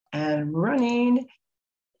and running.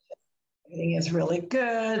 Everything is really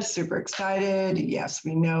good, super excited. Yes,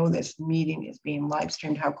 we know this meeting is being live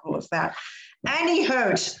streamed. How cool is that?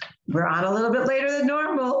 Anyhow, we're on a little bit later than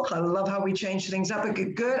normal. I love how we change things up.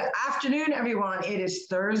 Good afternoon, everyone. It is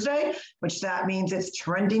Thursday, which that means it's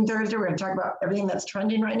Trending Thursday. We're going to talk about everything that's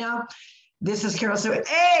trending right now. This is Carol Sue,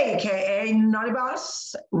 aka Naughty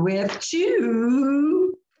Boss, with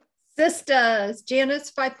two sisters.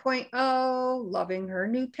 Janice 5.0, loving her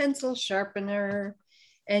new pencil sharpener.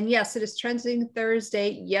 And yes, it is Trending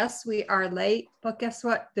Thursday. Yes, we are late, but guess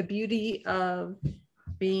what? The beauty of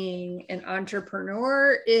being an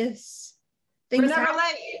entrepreneur is things We're never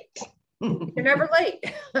late. You're never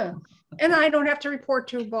late. And I don't have to report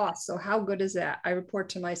to a boss. So how good is that? I report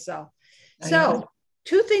to myself. So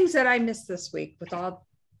two things that I missed this week with all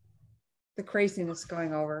the craziness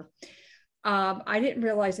going over. I didn't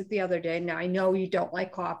realize it the other day. Now I know you don't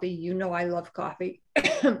like coffee. You know I love coffee.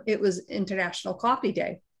 It was International Coffee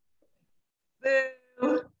Day.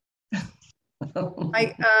 Boo.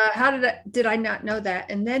 Did I not know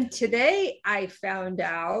that? And then today I found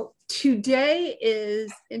out today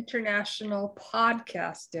is International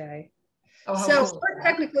Podcast Day. So we're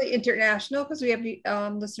technically international because we have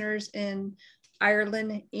listeners in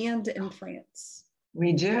Ireland and in France.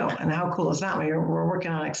 We do. And how cool is that? We're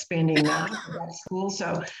working on expanding that. That's cool.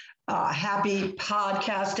 So happy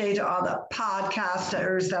podcast day to all the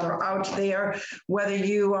podcasters that are out there, whether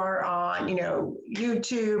you are on,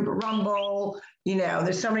 YouTube, Rumble,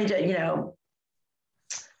 there's so many,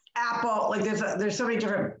 Apple, like there's so many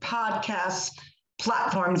different podcast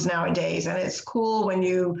platforms nowadays. And it's cool when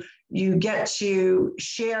you get to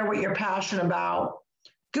share what you're passionate about.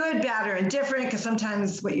 Good, bad, or indifferent, because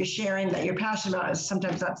sometimes what you're sharing that you're passionate about is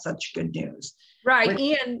sometimes not such good news. Right.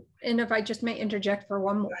 And if I just may interject for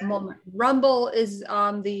one moment, Rumble is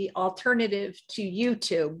the alternative to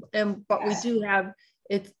YouTube. But we do have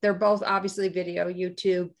they're both obviously video,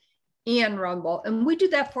 YouTube and Rumble. And we do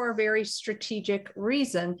that for a very strategic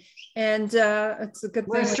reason. And it's a good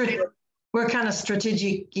thing. We're kind of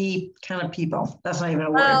strategic-y kind of people. That's not even a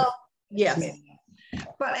word. Well, yes.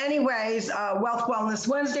 But anyways, Wealth Wellness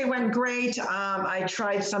Wednesday went great. I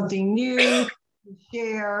tried something new to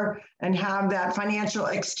share and have that financial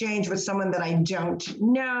exchange with someone that I don't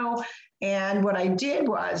know. And what I did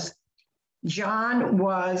was, John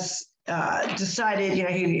was decided,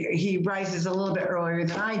 he rises a little bit earlier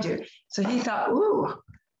than I do. So he thought, ooh,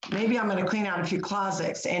 maybe I'm going to clean out a few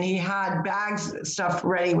closets. And he had bags, stuff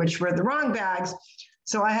ready, which were the wrong bags.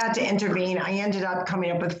 So I had to intervene. I ended up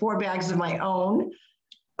coming up with 4 bags of my own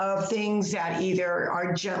of things that either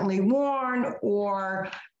are gently worn or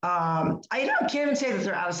can't even say that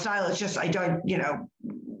they're out of style. It's just, I don't,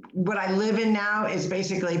 what I live in now is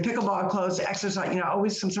basically pickleball clothes, exercise,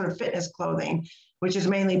 always some sort of fitness clothing, which is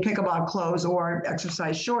mainly pickleball clothes or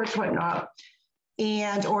exercise shorts, whatnot,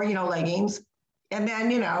 or leggings. And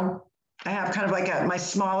then, I have kind of like my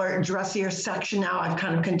smaller, dressier section now. I've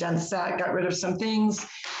kind of condensed that, got rid of some things.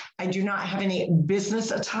 I do not have any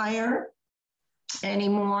business attire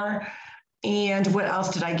anymore. And what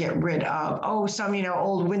else did I get rid of? Oh, some,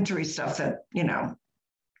 old wintry stuff that,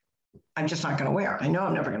 I'm just not going to wear. I know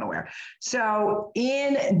I'm never going to wear. So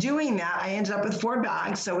in doing that, I ended up with 4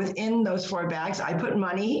 bags. So within those 4 bags, I put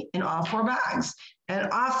money in all 4 bags.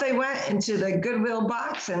 And off they went into the Goodwill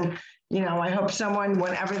box. And I hope someone,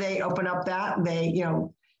 whenever they open up that, they,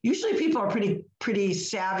 usually people are pretty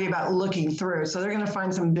savvy about looking through. So they're going to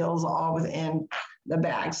find some bills all within the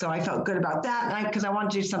bag. So I felt good about that because I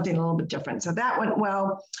wanted to do something a little bit different. So that went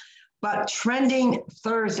well. But Trending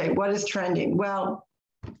Thursday, what is trending? Well,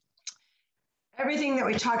 everything that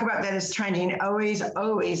we talk about that is trending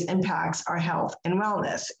always impacts our health and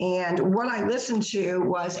wellness. And what I listened to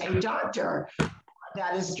was a doctor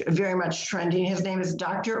that is very much trending. His name is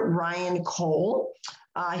Dr. Ryan Cole.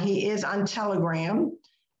 He is on Telegram,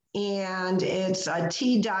 and it's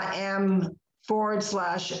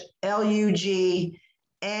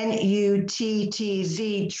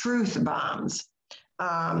t.m/LUGNUTTZ Truth Bombs.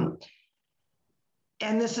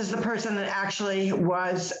 And this is the person that actually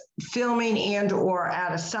was filming or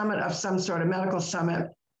at a summit of some sort of medical summit.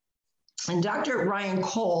 And Dr. Ryan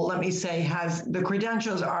Cole, let me say, the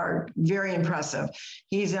credentials are very impressive.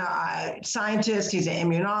 He's a scientist, he's an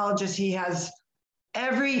immunologist, he has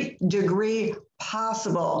every degree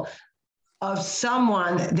possible of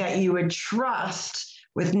someone that you would trust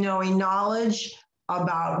with knowing knowledge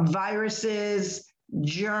about viruses,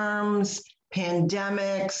 germs,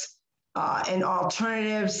 pandemics, and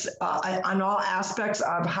alternatives on all aspects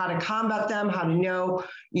of how to combat them, how to know,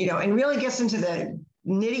 and really gets into the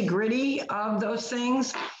nitty gritty of those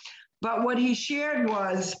things. But what he shared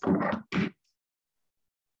was,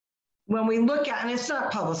 when we look at, and it's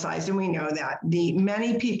not publicized, and we know that, the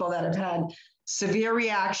many people that have had severe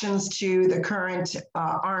reactions to the current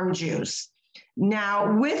arm juice.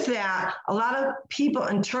 Now, with that, a lot of people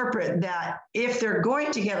interpret that if they're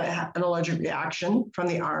going to get an allergic reaction from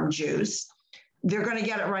the arm juice, they're going to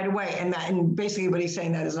get it right away. And basically what he's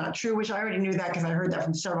saying, that is not true, which I already knew that because I heard that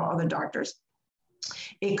from several other doctors.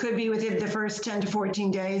 It could be within the first 10 to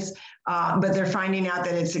 14 days, but they're finding out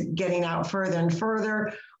that it's getting out further and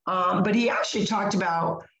further. But he actually talked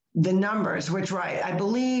about the numbers, which, right, I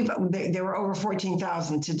believe they were over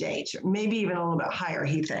 14,000 to date, maybe even a little bit higher,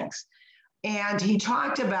 he thinks. And he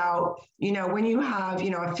talked about, when you have, a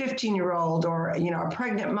 15-year-old or, a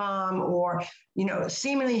pregnant mom or,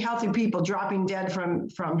 seemingly healthy people dropping dead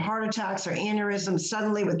from heart attacks or aneurysms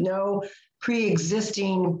suddenly with no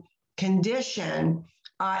pre-existing condition,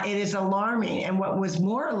 it is alarming. And what was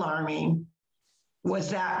more alarming was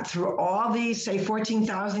that through all these, say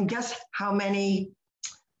 14,000, guess how many,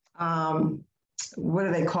 what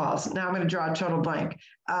are they called? Now I'm going to draw a total blank.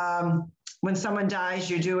 When someone dies,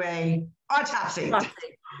 you do a autopsy.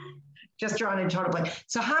 Just drawing a total blank.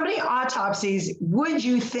 So how many autopsies would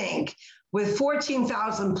you think with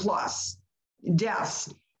 14,000 plus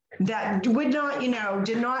deaths that would not,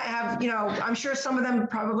 did not have, I'm sure some of them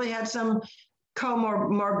probably had some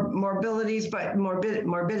morbidities, but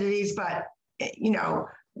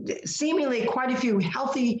seemingly quite a few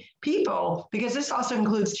healthy people, because this also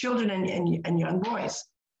includes children and young boys.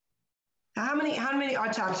 How many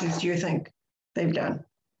autopsies do you think they've done?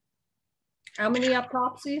 How many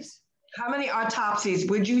autopsies? How many autopsies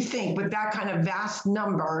would you think, with that kind of vast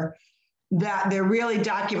number that they're really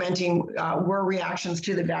documenting were reactions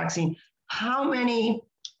to the vaccine? How many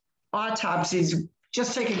autopsies,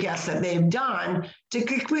 just take a guess, that they've done to,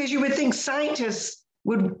 because you would think scientists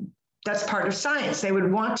would, that's part of science. They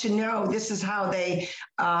would want to know, this is how they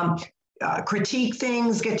critique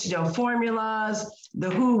things, get to know formulas, the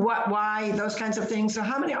who, what, why, those kinds of things. So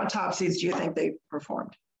how many autopsies do you think they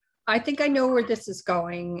performed? I think I know where this is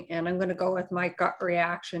going, and I'm going to go with my gut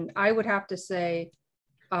reaction. I would have to say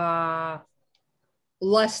less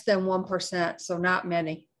than 1%, so not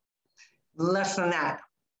many. Less than that,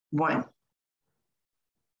 1.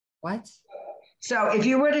 What? So if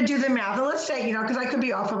you were to do the math, and let's say, because I could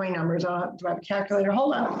be off of my numbers. Do I have a calculator?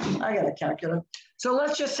 Hold on, I got a calculator. So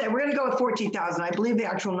let's just say we're going to go with 14,000. I believe the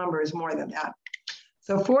actual number is more than that.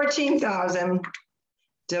 So 14,000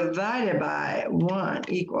 divided by 1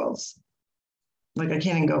 equals, like I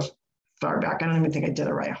can't even go far back. I don't even think I did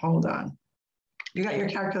it right. Hold on. You got your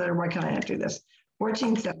calculator? Why can't I do this?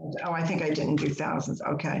 14,000. Oh, I think I didn't do thousands.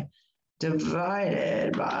 Okay.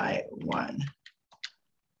 Divided by 1.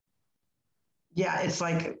 Yeah, it's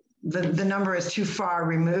like the number is too far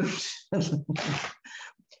removed.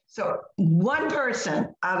 So 1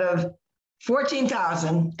 person out of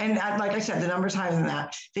 14,000, and like I said, the number's higher than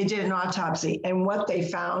that, they did an autopsy, and what they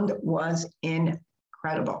found was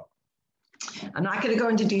incredible. I'm not going to go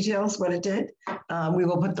into details what it did. We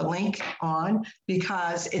will put the link on,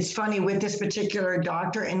 because it's funny with this particular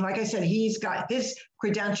doctor, and like I said, he's got, his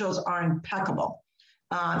credentials are impeccable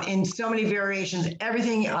in so many variations,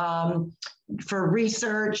 everything for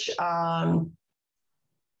research, top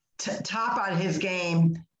on his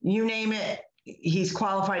game, you name it. He's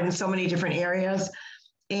qualified in so many different areas.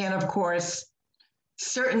 And of course,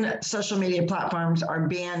 certain social media platforms are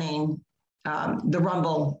banning the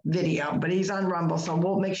Rumble video, but he's on Rumble, so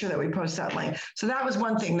we'll make sure that we post that link. So that was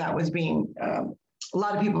one thing that was being, a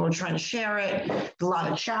lot of people were trying to share it, a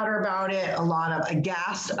lot of chatter about it, a lot of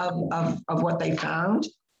aghast of what they found.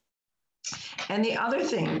 And the other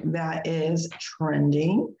thing that is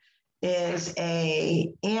trending is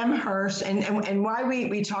a Amherst, and why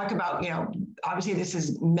we talk about, obviously this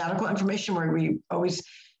is medical information where we always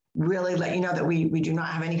really let you know that we do not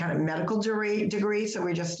have any kind of medical degree. So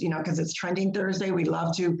we just, because it's Trending Thursday, we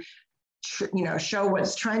love to, show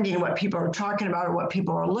what's trending, what people are talking about, or what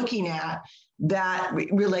people are looking at that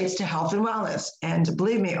relates to health and wellness. And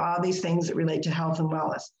believe me, all these things that relate to health and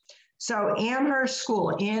wellness. So Amherst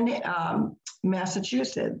School in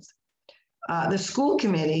Massachusetts, the school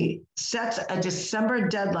committee sets a December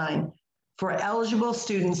deadline for eligible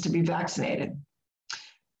students to be vaccinated.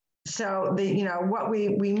 So what we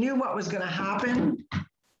knew what was going to happen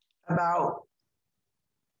about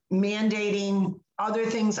mandating other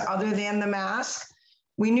things other than the mask.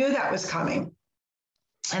 We knew that was coming.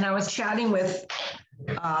 And I was chatting with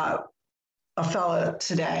a fellow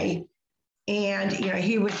today, and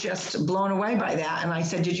he was just blown away by that. And I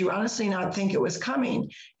said, did you honestly not think it was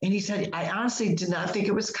coming? And he said, I honestly did not think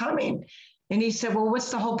it was coming. And he said, well,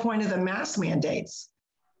 what's the whole point of the mask mandates?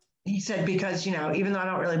 He said, because, even though I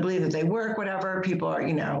don't really believe that they work, whatever, people are,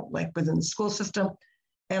 like within the school system.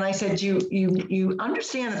 And I said, you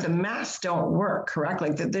understand that the masks don't work, correct?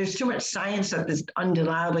 Like that there's too much science that this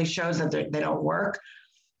undeniably shows that they don't work.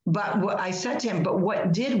 But what I said to him, but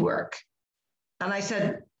what did work? And I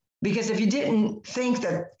said, because if you didn't think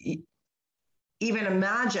that, even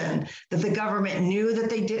imagine that the government knew that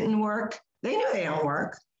they didn't work, they knew they don't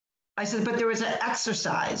work. I said, but there was an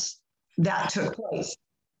exercise that took place.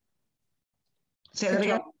 Say that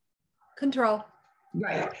again. Control.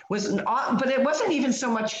 Right. But it wasn't even so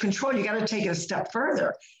much control. You got to take it a step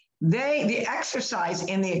further. The exercise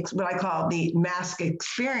in what I call the mask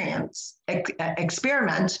experiment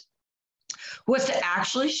was to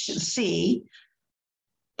actually see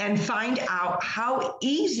and find out how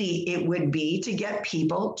easy it would be to get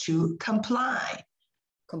people to comply.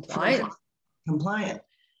 Compliant.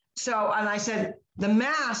 So, and I said, the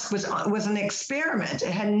mask was an experiment.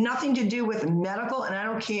 It had nothing to do with medical, and I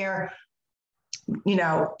don't care,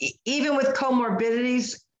 even with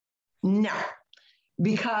comorbidities, no,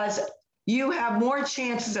 because you have more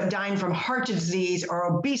chances of dying from heart disease or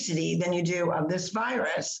obesity than you do of this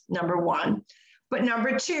virus, number one. But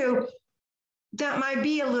number two, that might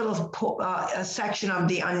be a section of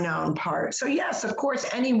the unknown part. So yes, of course,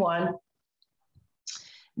 anyone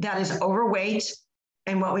that is overweight,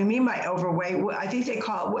 and what we mean by overweight, I think they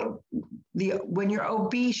call it when you're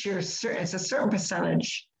obese, it's a certain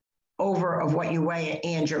percentage over of what you weigh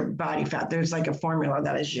and your body fat. There's like a formula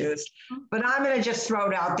that is used. But I'm going to just throw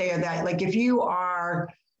it out there that like if you are,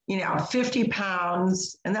 50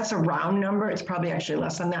 pounds, and that's a round number, it's probably actually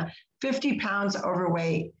less than that, 50 pounds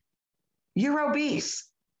overweight, you're obese.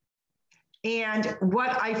 And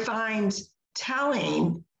what I find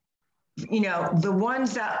telling, the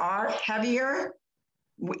ones that are heavier,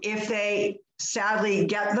 if they sadly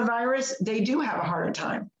get the virus, they do have a harder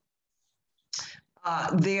time.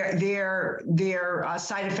 Their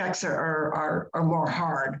side effects are more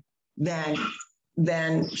hard than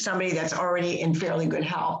somebody that's already in fairly good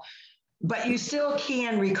health. But you still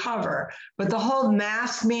can recover. But the whole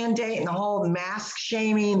mask mandate and the whole mask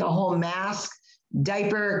shaming, the whole mask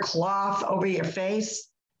diaper cloth over your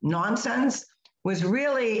face nonsense was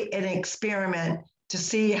really an experiment to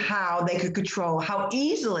see how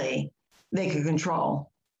easily they could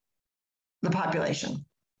control the population.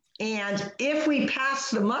 And if we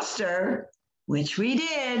passed the muster, which we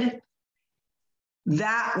did,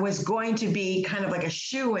 that was going to be kind of like a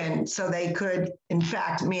shoo-in so they could, in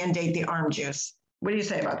fact, mandate the orange juice. What do you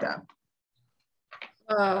say about that?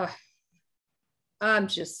 I'm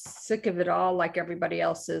just sick of it all like everybody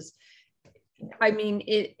else is. I mean,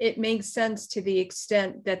 it makes sense to the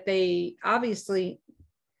extent that they obviously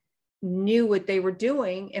knew what they were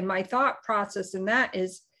doing. And my thought process in that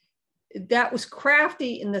is that was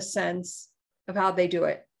crafty in the sense of how they do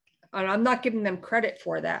it. And I'm not giving them credit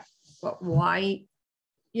for that, but why,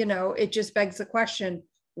 it just begs the question,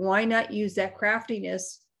 why not use that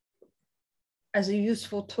craftiness as a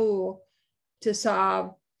useful tool to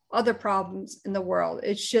solve other problems in the world?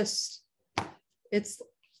 It's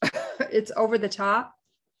it's over the top.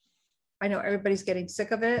 I know everybody's getting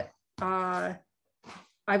sick of it. I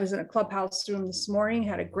was in a Clubhouse room this morning,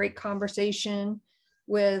 had a great conversation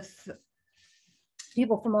with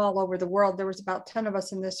people from all over the world. There was about 10 of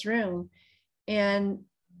us in this room, and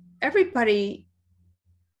everybody,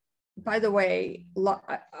 by the way,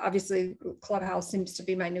 obviously Clubhouse seems to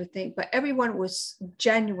be my new thing, but everyone was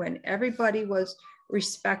genuine. Everybody was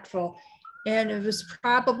respectful. And it was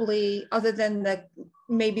probably, other than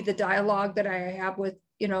maybe the dialogue that I have with,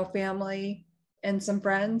 family and some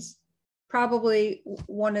friends, probably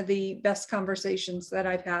one of the best conversations that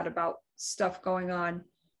I've had about stuff going on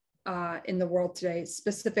in the world today,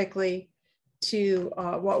 specifically to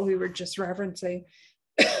what we were just referencing.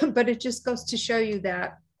 But it just goes to show you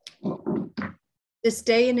that this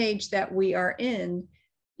day and age that we are in,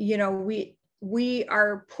 we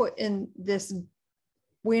are put in this,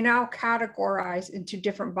 we now categorize into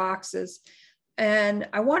different boxes. And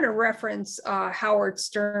I want to reference Howard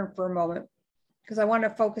Stern for a moment, because I want to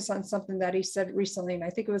focus on something that he said recently, and I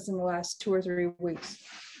think it was in the last 2 or 3 weeks,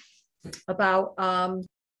 about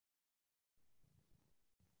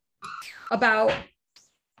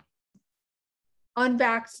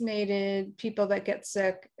unvaccinated people that get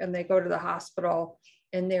sick and they go to the hospital,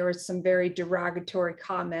 and there was some very derogatory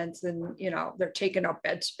comments, and they're taking up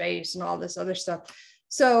bed space and all this other stuff.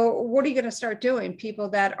 So what are you going to start doing? People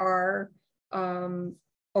that are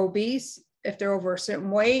obese, if they're over a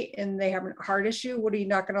certain weight and they have a heart issue, what are you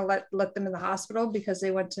not going to let them in the hospital because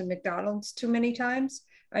they went to McDonald's too many times?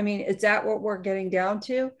 I mean, is that what we're getting down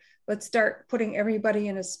to? Let's start putting everybody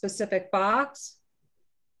in a specific box.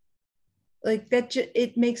 Like that,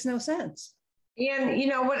 it makes no sense. And you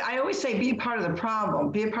know what I always say, be a part of the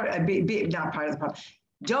problem, be a part, be not part of the problem.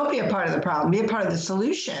 Don't be a part of the problem, be a part of the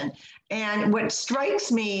solution. And what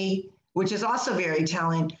strikes me, which is also very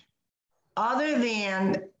telling, other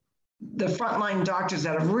than the frontline doctors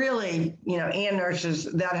that have really, and nurses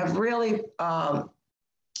that have really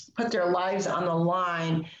put their lives on the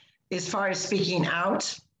line as far as speaking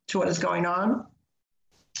out to what is going on,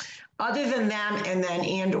 other than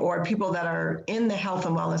them or people that are in the health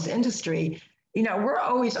and wellness industry, we're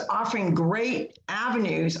always offering great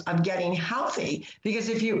avenues of getting healthy, because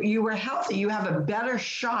if you were healthy, you have a better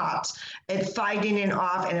shot at fighting it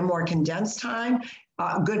off in a more condensed time.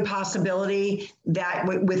 Good possibility that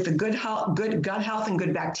with the good gut health and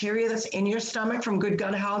good bacteria that's in your stomach from good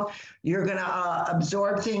gut health, you're going to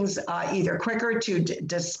absorb things either quicker to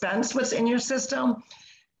dispense what's in your system.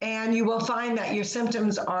 And you will find that your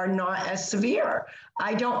symptoms are not as severe.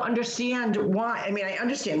 I don't understand why. I mean, I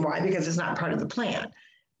understand why, because it's not part of the plan.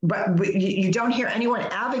 But you don't hear anyone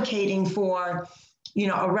advocating for,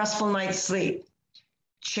 a restful night's sleep,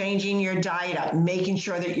 changing your diet up, making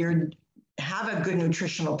sure that you have a good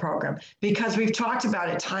nutritional program. Because we've talked about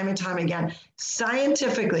it time and time again.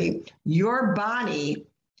 Scientifically, your body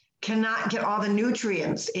cannot get all the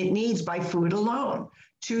nutrients it needs by food alone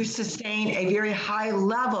to sustain a very high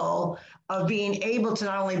level of being able to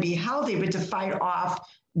not only be healthy, but to fight off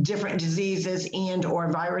different diseases and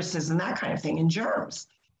or viruses and that kind of thing, and germs.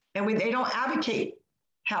 And they don't advocate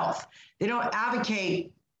health. They don't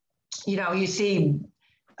advocate, you see,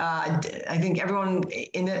 I think everyone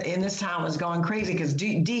in this town was going crazy because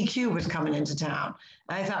DQ was coming into town.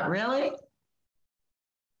 And I thought, really?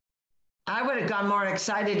 I would have gone more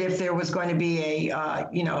excited if there was going to be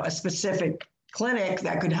a specific clinic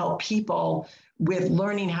that could help people with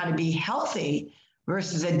learning how to be healthy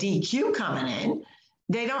versus a DQ coming in.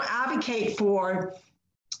 They don't advocate for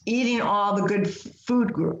eating all the good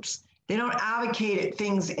food groups. They don't advocate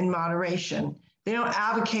things in moderation. They don't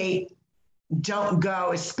advocate don't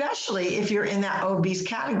go, especially if you're in that obese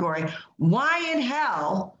category. Why in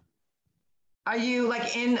hell are you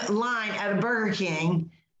like in line at a Burger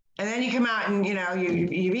King, and then you come out and,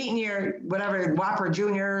 you've eaten your whatever Whopper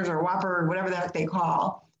Juniors or Whopper, whatever the heck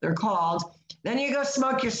they're called. Then you go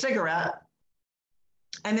smoke your cigarette,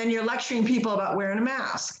 and then you're lecturing people about wearing a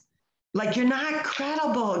mask. Like, you're not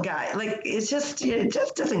credible, guy. Like, it just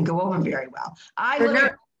doesn't go over very well. I look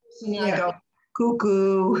at and I go,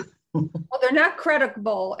 cuckoo. Well, they're not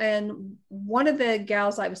credible. And one of the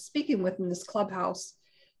gals I was speaking with in this clubhouse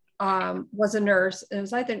was a nurse. And it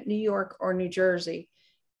was either New York or New Jersey.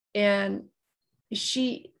 And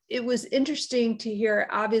it was interesting to hear,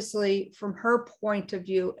 obviously, from her point of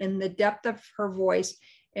view and the depth of her voice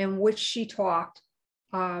in which she talked.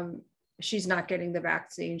 She's not getting the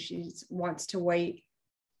vaccine. She wants to wait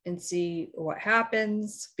and see what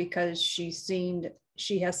happens because she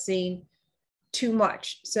has seen too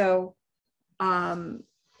much. So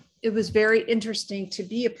it was very interesting to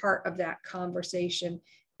be a part of that conversation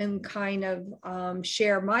and kind of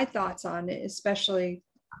share my thoughts on it, especially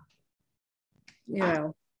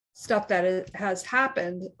stuff that has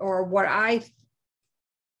happened, or what I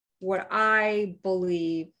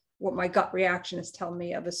believe, what my gut reaction is telling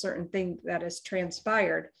me of a certain thing that has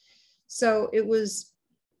transpired. So it was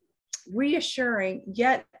reassuring,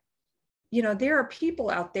 yet, there are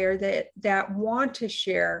people out there that want to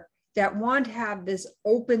share, that want to have this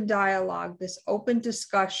open dialogue, this open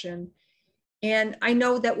discussion. And I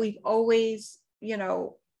know that we've always,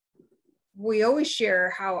 we always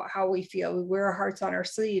share how we feel. We wear our hearts on our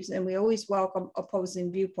sleeves, and we always welcome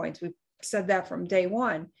opposing viewpoints. We've said that from day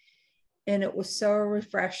one. And it was so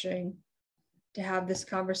refreshing to have this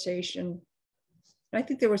conversation. I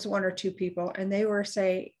think there was one or two people, and they were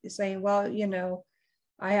saying, well,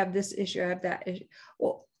 I have this issue, I have that issue.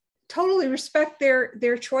 Well, totally respect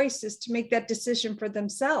their choices to make that decision for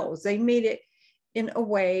themselves. They made it in a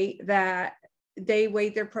way that they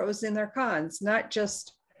weighed their pros and their cons, not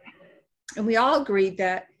just, and we all agreed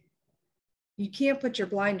that you can't put your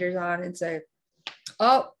blinders on and say,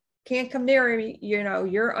 oh, can't come near me,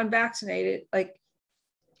 you're unvaccinated. Like,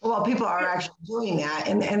 well, people are actually doing that.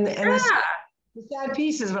 And the sad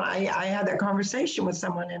piece is when I had that conversation with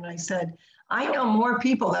someone, and I said, I know more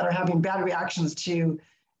people that are having bad reactions to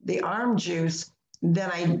the arm juice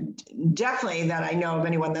than I know of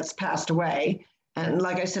anyone that's passed away. And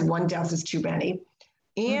like I said, one death is too many.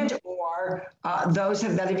 And or those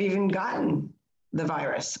that have even gotten the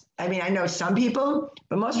virus. I mean, I know some people,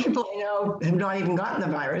 but most people I know have not even gotten the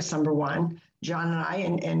virus, number one. John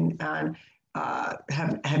and I,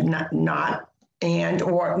 have not and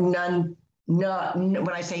or none. No, when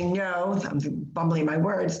I say no, I'm bumbling my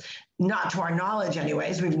words. Not to our knowledge,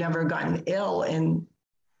 anyways. We've never gotten ill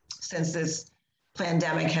since this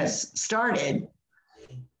pandemic has started.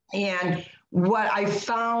 And what I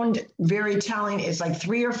found very telling is like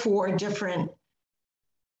 3 or 4 different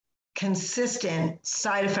consistent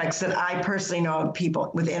side effects that I personally know of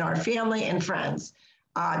people within our family and friends.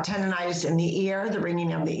 Tendonitis in the ear, the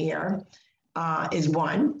ringing of the ear is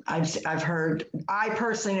one. I've heard, I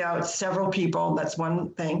personally know several people, that's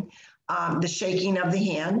one thing. The shaking of the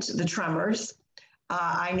hand, the tremors.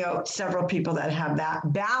 I know several people that have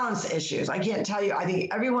that. Balance issues. I can't tell you, I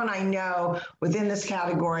think everyone I know within this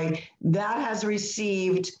category that has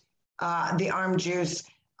received the arm juice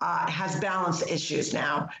has balance issues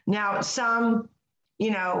now. Now, some,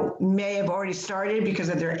 may have already started because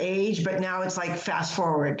of their age, but now it's like fast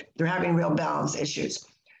forward. They're having real balance issues.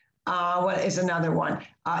 What is another one?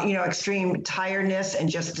 Extreme tiredness and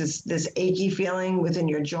just this achy feeling within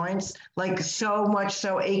your joints, like so much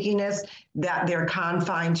so achiness that they're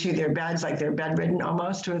confined to their beds, like they're bedridden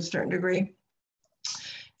almost to a certain degree.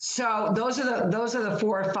 So those are the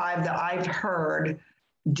 4 or 5 that I've heard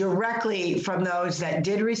directly from those that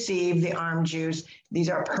did receive the arm juice. These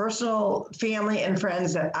are personal family and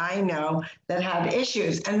friends that I know that have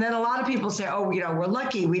issues. And then a lot of people say, oh, we're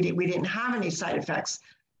lucky we didn't have any side effects.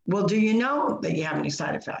 Well, do you know that you have any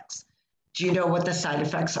side effects? Do you know what the side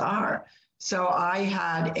effects are? So I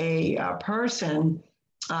had a person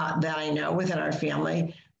that I know within our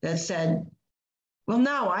family that said, well,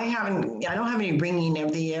 no, I don't have any ringing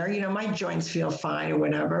of the ear. My joints feel fine or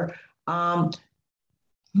whatever. I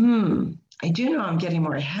do know I'm getting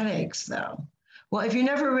more headaches though. Well, if you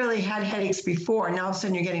never really had headaches before, and now all of a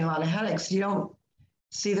sudden you're getting a lot of headaches, you don't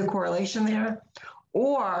see the correlation there?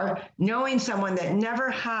 Or knowing someone that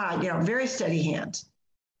never had, very steady hands,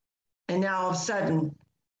 and now all of a sudden,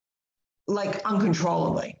 like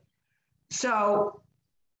uncontrollably. So,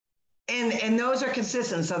 and those are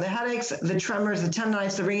consistent. So the headaches, the tremors, the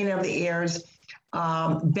tendonitis, the ringing of the ears,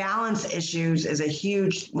 balance issues is a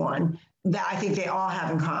huge one that I think they all have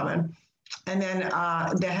in common. And then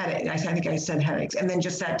the headache, I think I said headaches, and then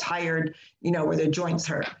just that tired, where their joints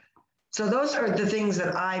hurt. So those are the things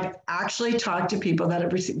that I've actually talked to people that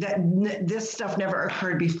have received, that this stuff never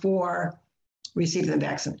occurred before receiving the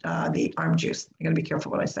vaccine, the arm juice. I gotta be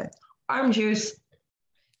careful what I say. Arm juice.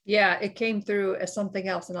 Yeah, it came through as something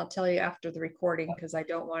else, and I'll tell you after the recording because I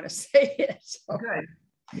don't want to say it. So. Good.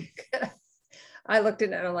 I looked at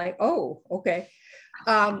it and I'm like, oh, okay.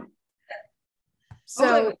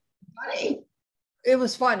 So funny. It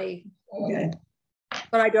was funny. Okay.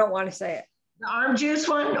 But I don't want to say it. The arm juice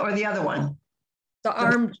one or the other one? The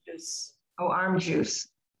arm juice. Oh, arm juice.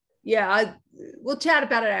 Yeah, we'll chat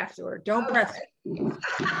about it afterward. Don't press it.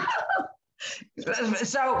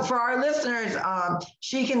 So for our listeners,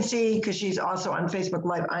 she can see, because she's also on Facebook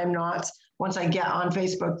Live. I'm not. Once I get on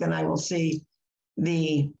Facebook, then I will see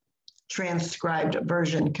the transcribed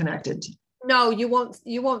version connected. No, you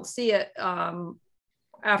won't see it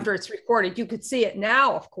after it's recorded. You could see it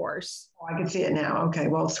now, of course. Oh, I can see it now. Okay,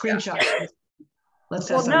 well, screenshot. Yeah.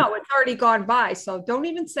 Well, no, it's already gone by, so don't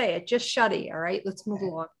even say it. Just shutty, all right? Let's move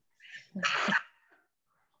along.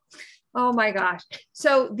 Oh my gosh.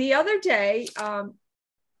 So the other day, I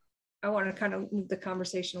want to kind of move the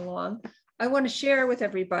conversation along. I want to share with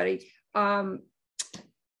everybody. I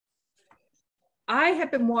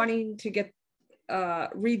have been wanting to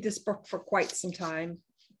read this book for quite some time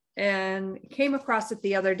and came across it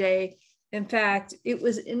the other day. In fact, it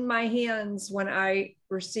was in my hands when I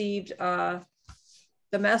received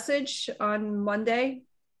the message on Monday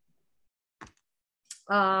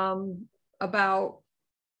about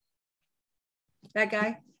that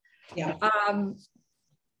guy. Yeah.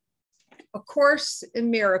 A Course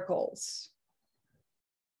in Miracles.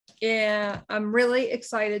 And I'm really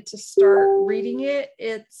excited to start reading it.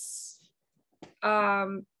 It's a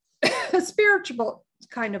spiritual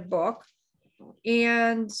kind of book.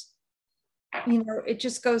 And, it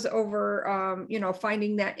just goes over,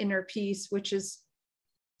 finding that inner peace, which is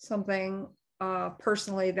something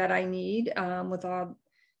personally that I need with all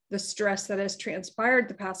the stress that has transpired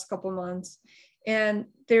the past couple months. And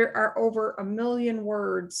there are over 1 million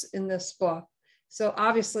words in this book. So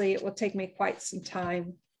obviously it will take me quite some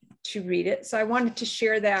time to read it. So I wanted to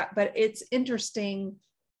share that, but it's interesting,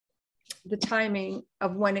 the timing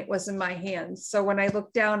of when it was in my hands. So when I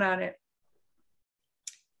look down on it,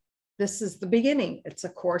 this is the beginning. It's A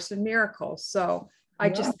Course in Miracles. So I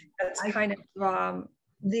just think that's kind of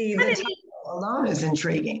the title alone is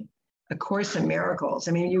intriguing. A Course in Miracles.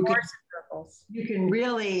 I mean, you could skills. You can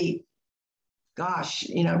really, gosh,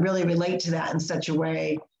 really relate to that in such a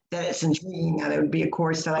way that it's intriguing, that it would be a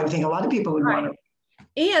course that I would think a lot of people would want to.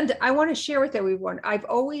 And I want to share with everyone, I've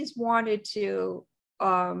always wanted to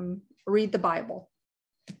read the Bible.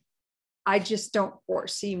 I just don't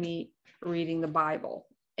foresee me reading the Bible.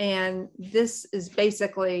 And this is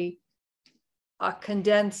basically a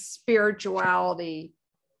condensed spirituality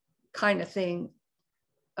kind of thing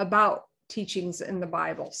about teachings in the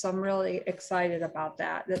Bible. So I'm really excited about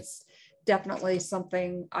that. That's definitely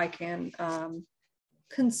something I can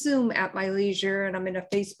consume at my leisure. And I'm in a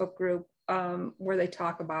Facebook group where they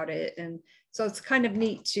talk about it. And so it's kind of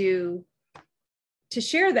neat to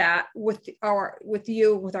share that with our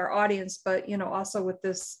audience, but also with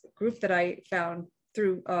this group that I found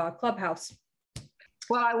through Clubhouse.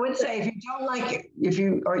 Well, I would say if you don't like it,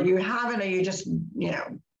 you haven't, or you just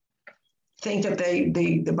think that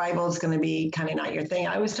the Bible is going to be kind of not your thing,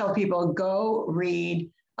 I always tell people, go read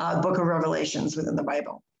the Book of Revelations within the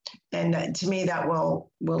Bible, and to me that will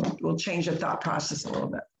change your thought process a little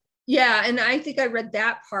bit. Yeah, and I think I read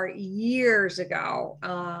that part years ago,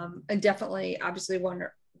 and definitely, obviously,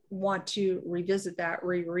 want to revisit that,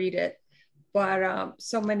 reread it. But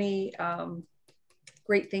so many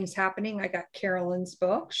great things happening. I got Carolyn's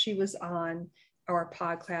book. She was on our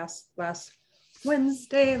podcast last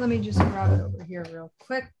Wednesday. Let me just grab it over here real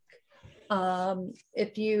quick. And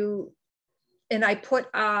I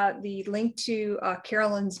put the link to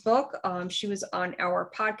Carolyn's book. She was on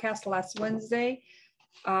our podcast last Wednesday.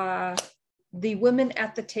 The Women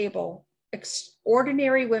at the Table,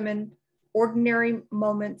 Ordinary Women, Ordinary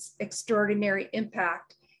Moments, Extraordinary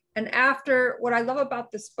Impact. And after, what I love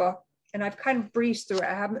about this book, and I've kind of breezed through it,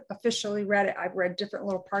 I haven't officially read it, I've read different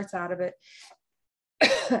little parts out of it.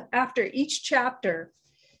 After each chapter,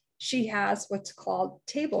 she has what's called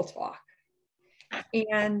table talk.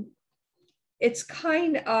 And it's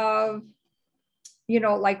kind of,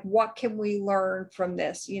 like, what can we learn from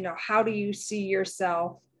this? How do you see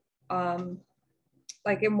yourself?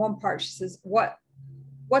 Like in one part, she says, what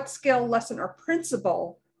skill, lesson, or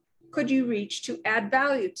principle could you reach to add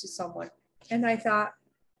value to someone? And I thought,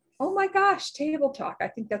 oh my gosh, table talk. I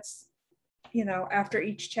think that's, after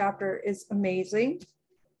each chapter is amazing.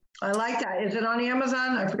 I like that. Is it on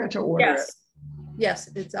Amazon? I forgot to order it. Yes,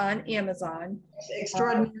 it's on Amazon.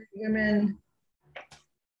 Extraordinary Women.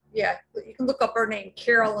 Yeah, you can look up her name,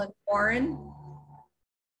 Carolyn Warren.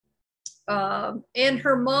 And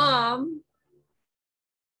her mom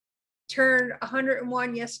turned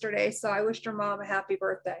 101 yesterday, so I wished her mom a happy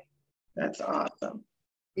birthday. That's awesome.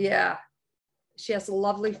 Yeah. She has a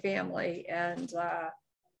lovely family, and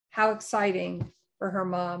how exciting for her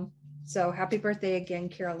mom. So happy birthday again,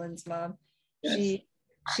 Carolyn's mom. Yes.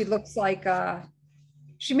 She looks like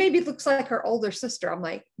she maybe looks like her older sister. I'm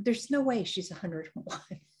like, there's no way she's 101.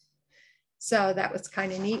 So that was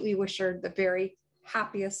kind of neat. We wish her the very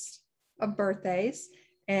happiest of birthdays,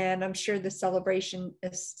 and I'm sure the celebration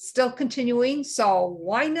is still continuing. So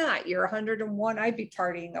why not? You're 101. I'd be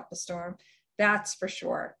partying up a storm. That's for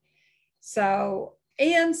sure. So,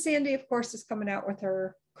 and Sandy, of course, is coming out with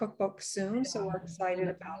her cookbook soon. So we're excited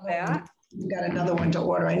about that. We've got another one to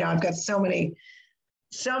order. I know I've got so many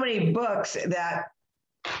books that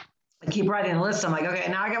I keep writing a list. I'm like, okay,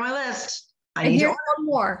 now I got my list. And here's one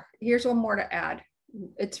more. Here's one more to add.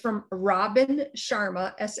 It's from Robin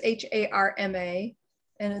Sharma, Sharma,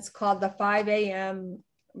 and it's called The 5 a.m.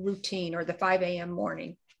 Routine, or The 5 a.m.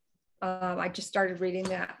 Morning. I just started reading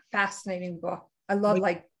that. Fascinating book. I love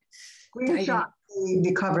screenshot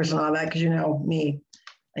the covers and all that, because me.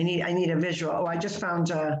 I need a visual. Oh, I just found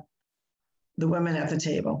The Women at the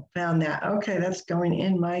Table. Found that. Okay, that's going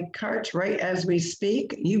in my cart right as we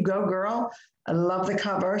speak. You go, girl. I love the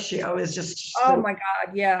cover. She always just. Oh my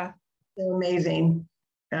God, yeah. So amazing.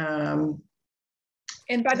 And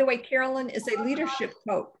by the way, Carolyn is a leadership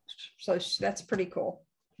coach, so that's pretty cool.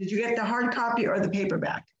 Did you get the hard copy or the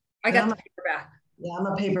paperback? I got the paperback. Yeah, I'm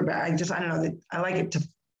a paperback. I don't know. I like it to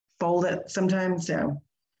fold it sometimes. So.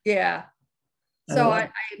 Yeah. So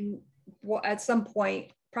I at some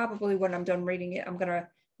point, probably when I'm done reading it, I'm gonna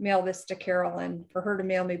mail this to Carolyn for her to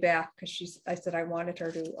mail me back, because I said I wanted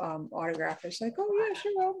her to autograph it. She's like, oh yeah,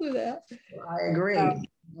 sure, I'll do that. I agree. I'll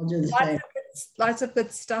do the same. Lots of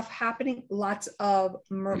good stuff happening. Lots of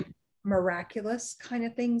miraculous kind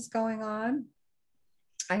of things going on.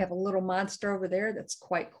 I have a little monster over there that's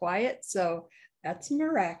quite quiet, so that's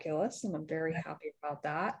miraculous, and I'm very happy about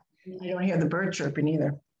that. I don't hear the bird chirping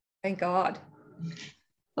either. Thank God.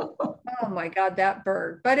 Oh my God, that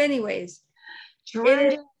bird. But anyways,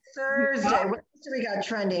 Thursday. What's we got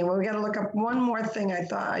trending. Well, we got to look up one more thing. I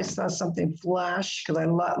thought I saw something flash because I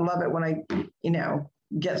love it when I,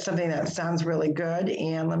 get something that sounds really good.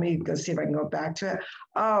 And let me go see if I can go back to it.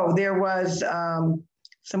 Oh, there was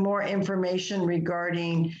some more information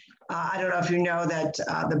regarding, I don't know if you know that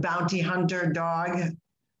the bounty hunter dog,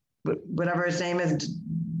 whatever his name is,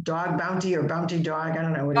 Dog Bounty or Bounty Dog, I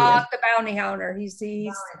don't know what he is. The bounty hunter. He's So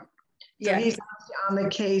yeah. he's on the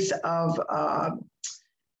case of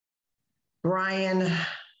Brian,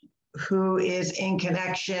 who is in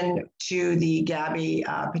connection to the Gabby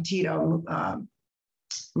Petito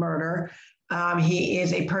murder. He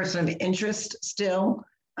is a person of interest still,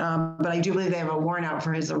 but I do believe they have a warrant out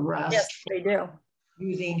for his arrest. Yes, they do.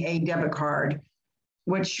 Using a debit card,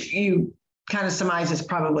 which you kind of surmise is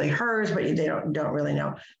probably hers, but they don't really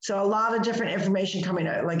know. So a lot of different information coming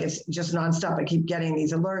out, like it's just nonstop. I keep getting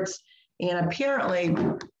these alerts. And apparently,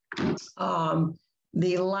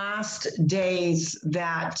 the last days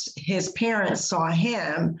that his parents saw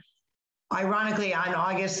him, ironically, on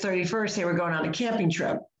August 31st, they were going on a camping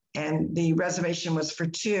trip and the reservation was for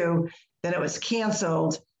 2, then it was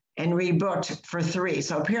canceled and rebooked for 3.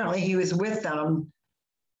 So apparently he was with them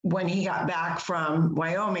when he got back from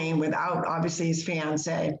Wyoming without obviously his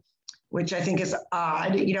fiance, which I think is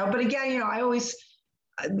odd, but again, I always,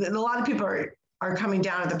 a lot of people are coming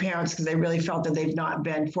down at the parents because they really felt that they've not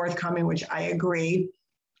been forthcoming, which I agree.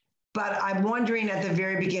 But I'm wondering at the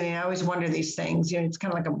very beginning, I always wonder these things, it's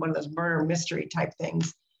kind of like one of those murder mystery type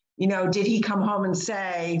things. Did he come home and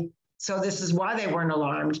say, so this is why they weren't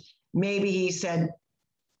alarmed? Maybe he said,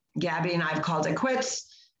 Gabby and I've called it quits,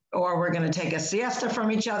 or we're going to take a siesta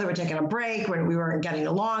from each other. We're taking a break when we weren't getting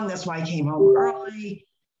along. That's why I came home early.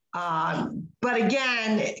 But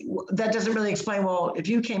again, that doesn't really explain, well, if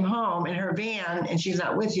you came home in her van and she's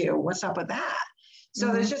not with you, what's up with that?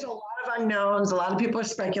 So there's just a lot of unknowns. A lot of people are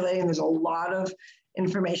speculating. There's a lot of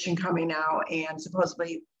information coming out, and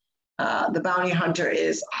supposedly the bounty hunter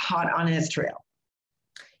is hot on his trail.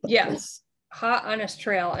 Yes, hot on his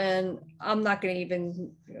trail. And I'm not going to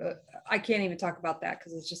even, I can't even talk about that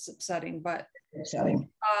because it's just upsetting, but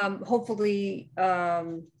hopefully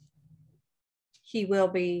he will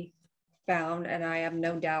be found, and I have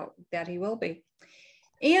no doubt that he will be.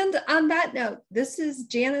 And on that note, this is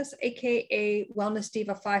Janice, aka Wellness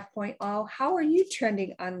Diva 5.0. How are you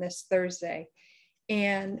trending on this Thursday?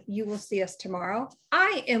 And you will see us tomorrow.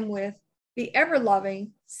 I am with the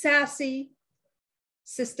ever-loving, sassy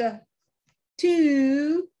Sister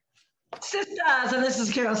 2 Sisters, and this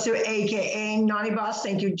is Carol Sue, aka Naughty Boss.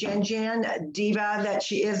 Thank you, Jan, diva that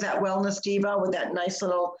she is, that wellness diva with that nice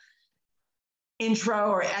little intro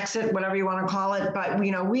or exit, whatever you want to call it. But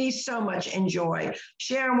we so much enjoy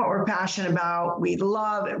sharing what we're passionate about. We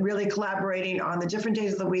love really collaborating on the different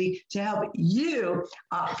days of the week to help you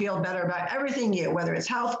feel better about everything whether it's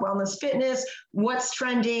health, wellness, fitness, what's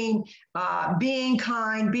trending, being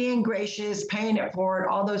kind, being gracious, paying it forward,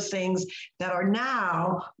 all those things that are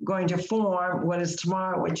now going to form what is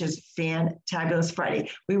tomorrow, which is Fantabulous Friday.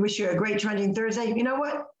 We wish you a great trending Thursday. You know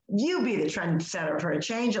what? You be the trendsetter for a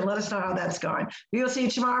change, and let us know how that's going. We will see you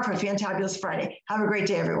tomorrow for Fantabulous Friday. Have a great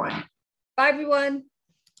day, everyone. Bye, everyone.